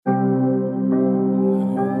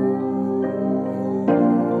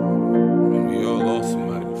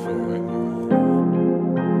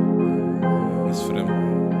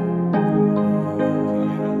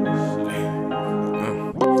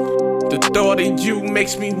of you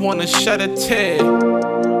makes me wanna shed a tear.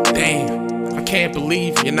 Damn, I can't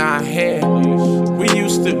believe you're not here. We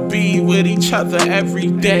used to be with each other every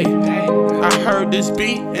day. I heard this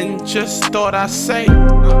beat and just thought I'd say,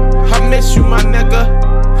 I miss you, my nigga.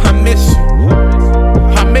 I miss you.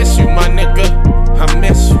 I miss you, my nigga. I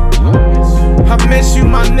miss you. I miss you,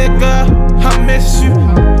 my nigga. I miss you.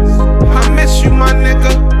 I miss you, my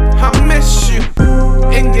nigga. I miss you.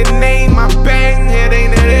 In your name, I bang, it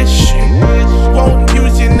ain't an issue. Won't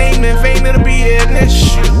use your name in vain, it'll be an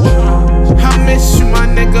issue. I miss you, my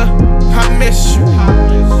nigga. I miss you.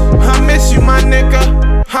 I miss you, my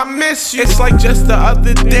nigga. I miss you. It's like just the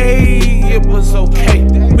other day, it was okay.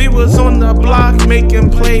 We was on the block making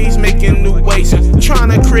plays, making new ways, trying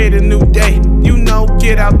to create a new day. You know,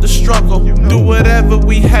 get out the struggle, do whatever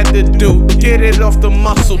we had to do, get it off the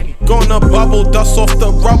muscle. Gonna bubble, dust off the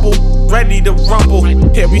rubble, ready to rumble.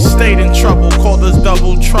 Here we stayed in trouble, called us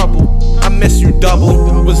double trouble. I miss you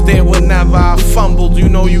double, was there whenever I fumbled. You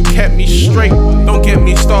know you kept me straight. Don't get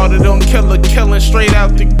me started on killer killing straight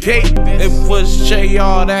out the gate. It was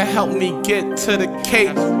JR that helped me get to the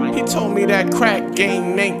Cape. He told me that crack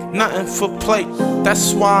game ain't nothing for play.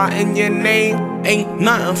 That's why in your name ain't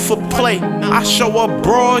nothing for play. I show up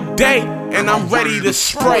broad day and I'm ready to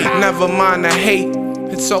spray. Never mind the hate,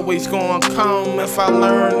 it's always gonna come if I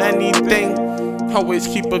learn anything. Always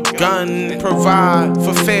keep a gun, provide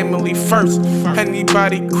for family first.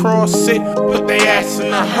 Anybody cross it, put they ass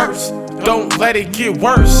in a hearse. Don't let it get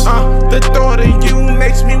worse. The thought of you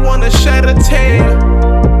makes me wanna shed a tear.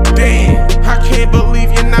 Damn, I can't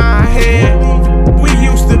believe you're not here. We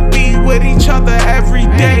used to be with each other every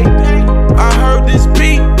day. I heard this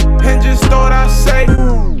beat and just thought I'd say,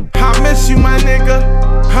 I miss you, my nigga.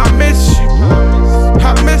 I miss you.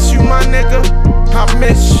 I miss you, my nigga. I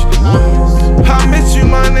miss you. I miss you,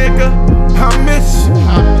 my nigga. I miss you.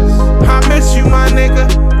 I miss you, my nigga.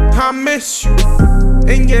 I miss you.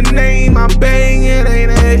 In your name, I bang, it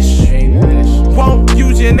ain't an issue. Won't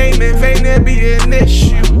use your name in vain, it'll be an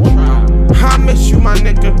issue. I miss you, my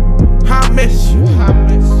nigga. I miss you.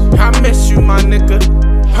 I miss you, my nigga.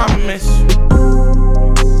 I miss you.